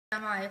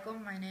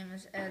Assalamualaikum. My name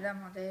is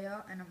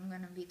Attia, and I'm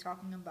going to be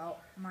talking about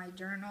my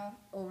journal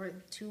over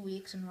 2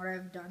 weeks and what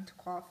I've done to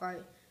qualify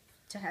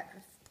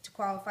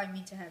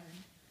me to heaven.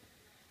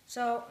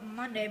 So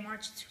Monday,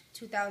 March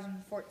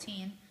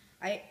 2014,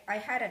 I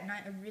had at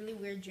night a really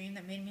weird dream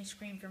that made me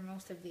scream for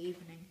most of the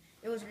evening.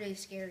 It was really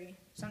scary.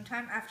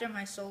 Sometime after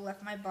my soul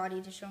left my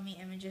body to show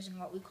me images in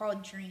what we call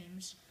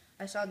dreams,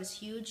 I saw this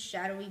huge,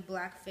 shadowy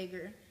black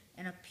figure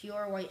in a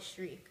pure white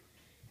streak.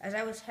 As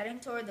I was heading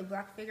toward the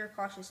black figure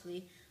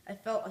cautiously, I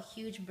felt a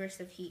huge burst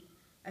of heat.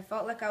 I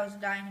felt like I was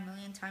dying a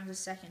million times a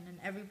second, and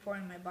every pore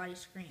in my body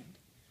screamed.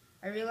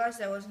 I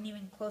realized I wasn't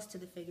even close to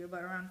the figure,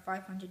 but around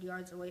 500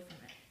 yards away from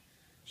it.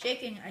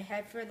 Shaking, I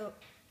head for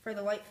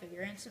the white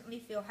figure. I instantly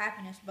feel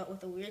happiness, but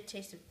with a weird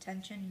taste of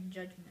tension and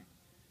judgment.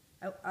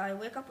 I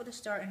wake up with a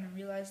start and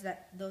realize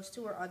that those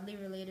two are oddly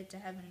related to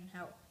heaven and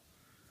hell.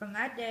 From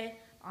that day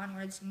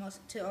onwards,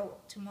 most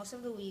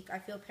of the week, I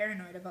feel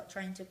paranoid about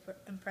trying to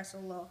impress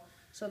Allah,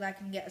 so that I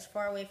can get as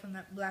far away from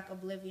that black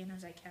oblivion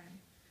as I can.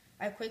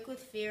 I quake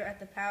with fear at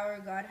the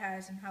power God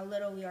has and how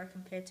little we are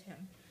compared to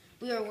Him.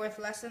 We are worth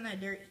less than the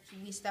dirt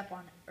we step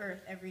on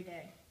earth every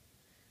day.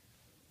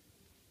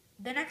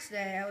 The next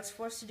day, I was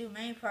forced to do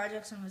many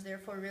projects and was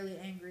therefore really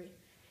angry.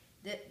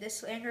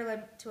 This anger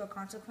led to a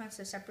consequence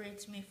that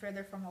separates me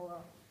further from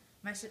Allah.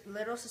 My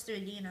little sister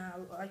Dina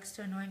likes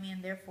to annoy me,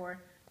 and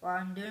therefore, while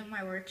I'm doing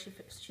my work,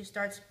 she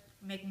starts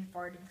making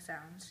farting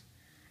sounds.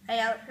 I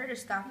yell at her to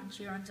stop, and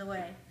she runs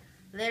away.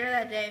 Later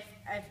that day,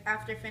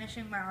 after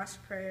finishing my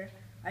last prayer,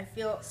 I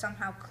feel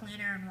somehow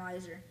cleaner and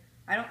wiser.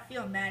 I don't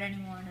feel mad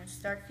anymore and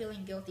start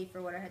feeling guilty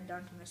for what I had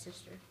done to my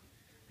sister.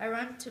 I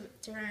run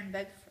to her and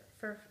beg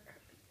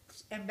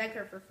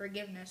her for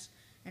forgiveness,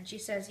 and she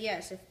says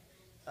yes,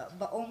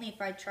 but only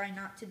if I try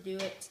not to do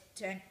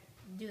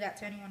that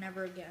to anyone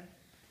ever again.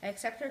 I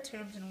accept her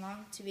terms and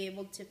long to be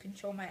able to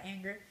control my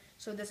anger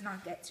so it does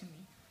not get to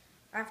me.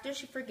 After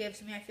she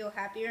forgives me, I feel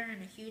happier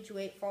and a huge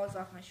weight falls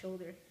off my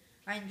shoulder.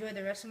 I enjoy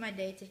the rest of my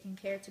day taking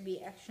care to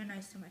be extra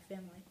nice to my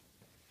family.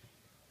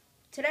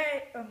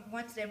 Today,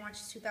 Wednesday,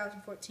 March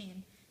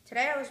 2014.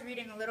 Today I was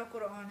reading a little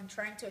Quran and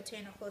trying to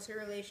attain a closer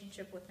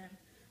relationship with Him.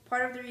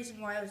 Part of the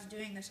reason why I was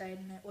doing this, I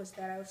admit, was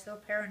that I was so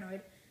paranoid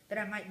that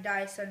I might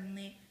die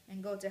suddenly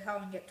and go to hell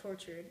and get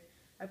tortured.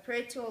 I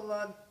prayed to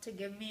Allah to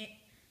give me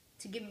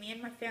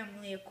and my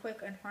family a quick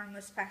and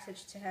harmless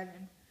passage to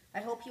heaven. I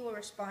hope He will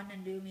respond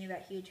and do me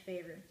that huge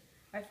favor.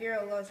 I fear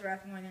Allah's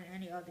wrath more than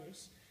any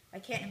others. I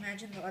can't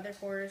imagine the other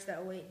horrors that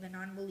await the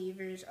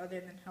non-believers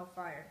other than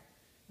hellfire.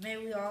 May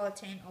we all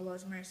attain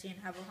Allah's mercy and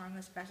have a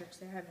harmless passage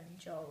to heaven,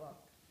 inshallah.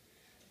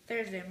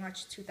 Thursday,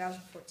 March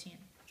 2014.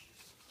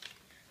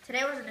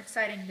 Today was an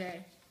exciting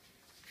day.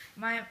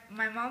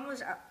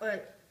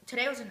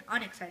 Today was an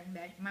unexciting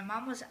day. My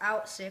mom was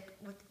out sick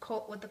with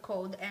the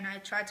cold, and I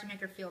tried to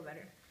make her feel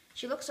better.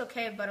 She looks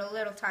okay, but a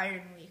little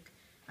tired and weak.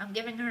 I'm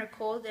giving her a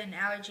cold and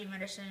allergy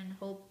medicine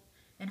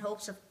in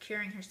hopes of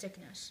curing her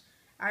sickness.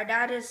 Our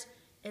dad is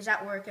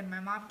at work, and my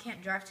mom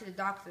can't drive to the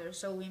doctor,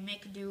 so we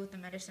make do with the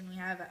medicine we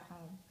have at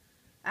home.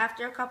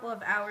 After a couple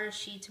of hours,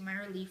 she, to my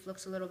relief,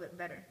 looks a little bit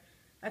better.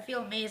 I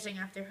feel amazing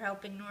after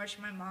helping nourish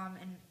my mom,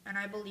 and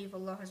I believe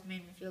Allah has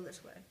made me feel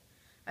this way.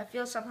 I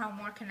feel somehow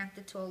more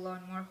connected to Allah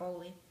and more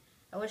holy.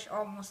 I wish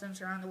all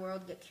Muslims around the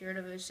world get cured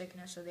of their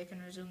sickness so they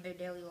can resume their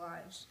daily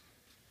lives.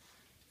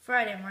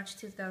 Friday, March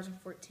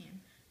 2014.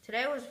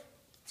 Today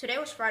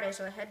was Friday,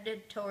 so I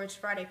headed towards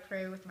Friday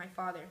prayer with my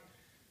father.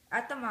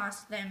 At the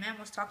mosque, the Imam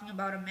was talking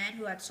about a man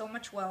who had so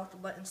much wealth,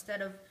 but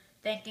instead of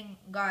thanking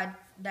God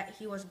that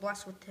he was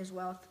blessed with his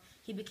wealth,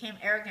 he became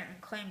arrogant and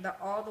claimed that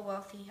all the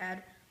wealth he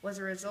had was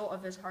a result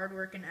of his hard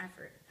work and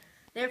effort.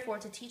 Therefore,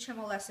 to teach him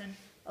a lesson,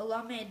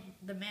 Allah made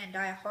the man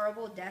die a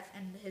horrible death,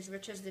 and his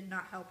riches did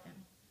not help him.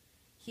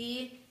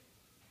 He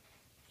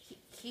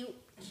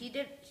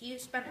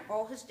spent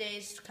all his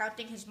days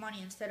counting his money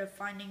instead of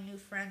finding new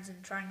friends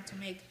and trying to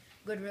make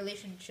good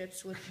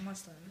relationships with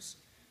Muslims.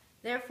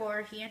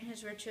 Therefore, he and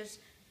his riches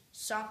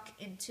sunk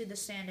into the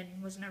sand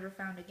and was never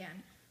found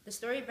again. The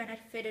story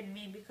benefited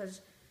me because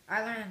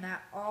I learned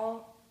that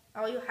all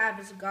you have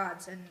is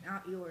God's and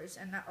not yours,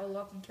 and that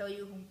Allah can kill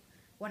you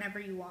whenever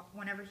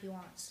He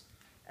wants.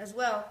 As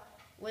well,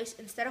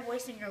 instead of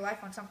wasting your life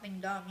on something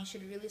dumb, you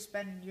should really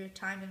spend your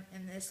time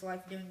in this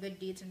life doing good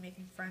deeds and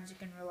making friends you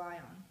can rely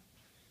on.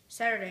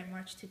 Saturday,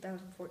 March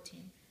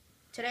 2014.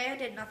 Today I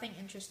did nothing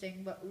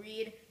interesting but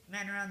read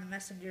Man Around the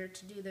Messenger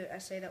to do the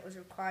essay that was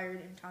required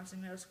in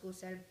Thompson Middle School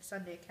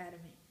Sunday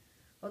Academy.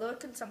 Although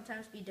it can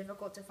sometimes be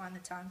difficult to find the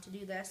time to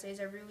do the essays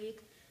every week,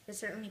 it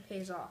certainly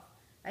pays off.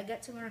 I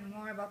get to learn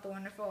more about the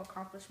wonderful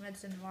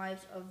accomplishments and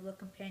lives of the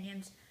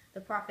companions the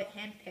Prophet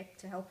handpicked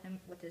to help him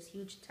with his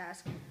huge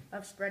task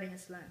of spreading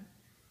Islam.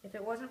 If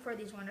it wasn't for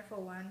these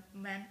wonderful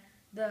men,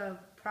 the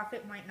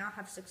Prophet might not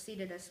have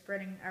succeeded at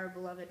spreading our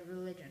beloved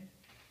religion.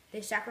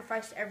 They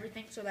sacrificed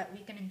everything so that we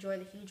can enjoy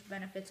the huge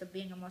benefits of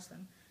being a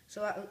Muslim.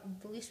 So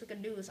the least we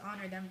can do is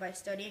honor them by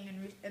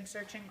studying and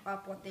searching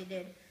up what they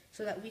did,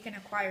 so that we can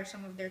acquire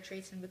some of their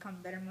traits and become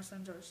better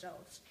Muslims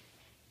ourselves.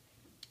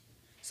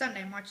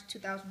 Sunday, March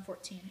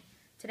 2014.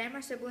 Today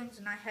my siblings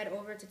and I head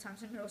over to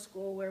Thompson Middle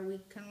School where we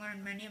can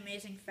learn many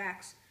amazing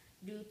facts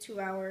due to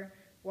our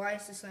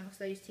wise Islamic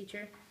studies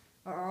teacher,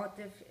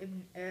 Atef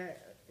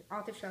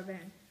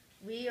Shaban.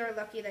 We are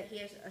lucky that he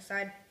has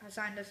assigned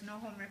us no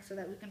homework so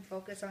that we can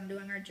focus on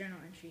doing our journal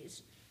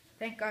entries.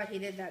 Thank God he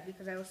did that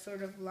because I was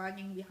sort of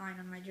lagging behind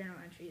on my journal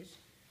entries.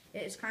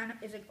 It's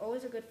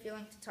always a good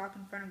feeling to talk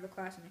in front of the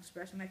class and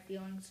express my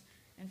feelings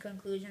and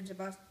conclusions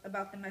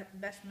about the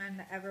best men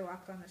that ever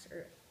walked on this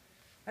earth.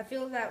 I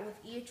feel that with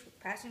each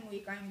passing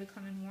week, I am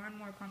becoming more and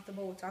more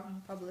comfortable with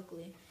talking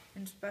publicly,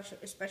 and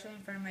especially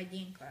in front of my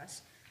dean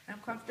class. I'm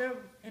comfortable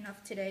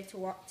enough today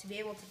to be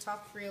able to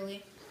talk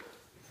freely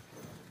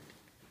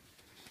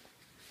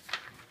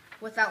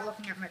without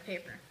looking at my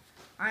paper.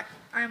 I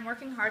am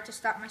working hard to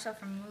stop myself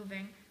from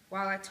moving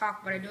while I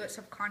talk, but I do it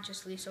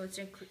subconsciously, so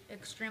it's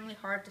extremely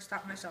hard to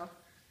stop myself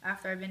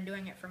after I've been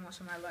doing it for most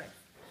of my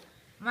life.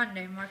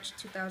 Monday, March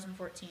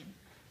 2014.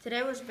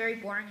 Today was very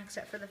boring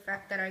except for the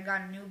fact that I got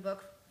a new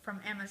book from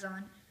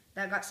Amazon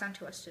that got sent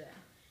to us today.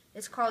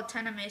 It's called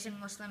 10 Amazing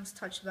Muslims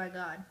Touched by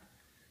God.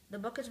 The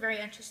book is very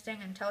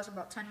interesting and tells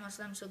about 10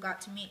 Muslims who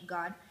got to meet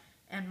God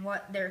and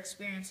what their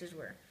experiences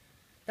were.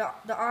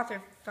 The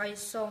author,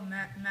 Faisal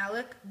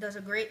Malik, does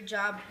a great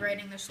job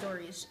writing their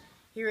stories.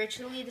 He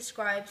richly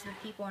describes the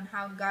people and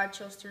how God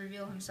chose to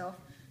reveal himself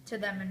to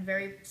them in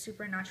very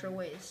supernatural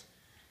ways.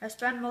 I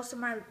spend most of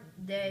my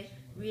day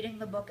reading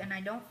the book and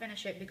I don't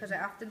finish it because I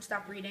often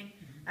stop reading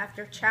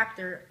after a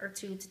chapter or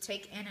two to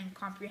take in and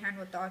comprehend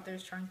what the author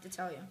is trying to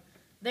tell you.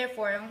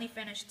 Therefore, I only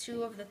finished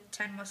 2 of the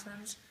 10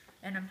 Muslims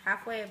and I'm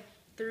halfway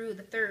through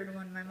the 3rd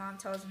when my mom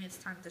tells me it's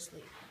time to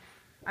sleep.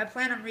 I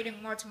plan on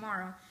reading more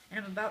tomorrow, and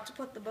I'm about to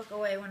put the book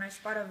away when I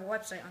spot a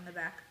website on the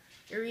back.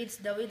 It reads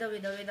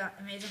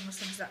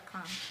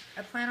www.amazingmuslims.com.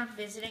 I plan on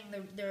visiting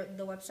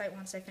the website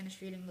once I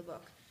finish reading the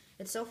book.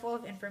 It's so full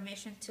of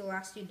information to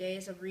last you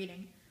days of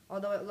reading,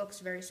 although it looks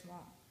very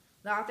small.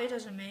 The author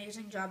does an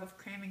amazing job of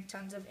cramming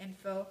tons of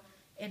info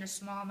in a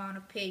small amount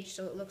of page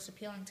so it looks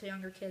appealing to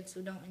younger kids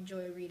who don't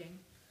enjoy reading.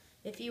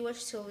 If you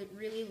wish to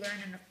really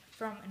learn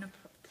and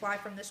apply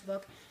from this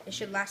book, it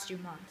should last you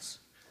months.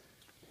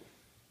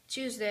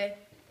 Tuesday,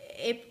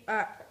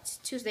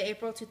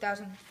 April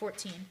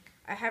 2014.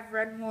 I have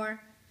read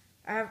more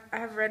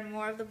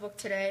of the book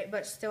today,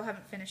 but still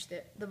haven't finished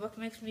it. The book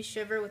makes me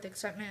shiver with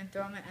excitement and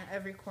enthronement at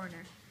every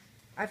corner.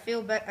 I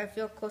feel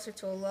closer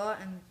to Allah,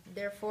 and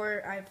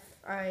therefore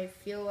I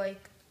feel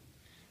like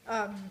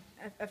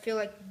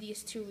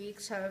these 2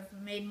 weeks have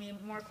made me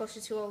more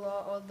closer to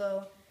Allah.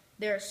 Although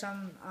there are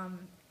some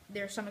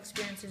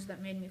experiences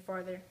that made me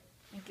farther.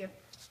 Thank you.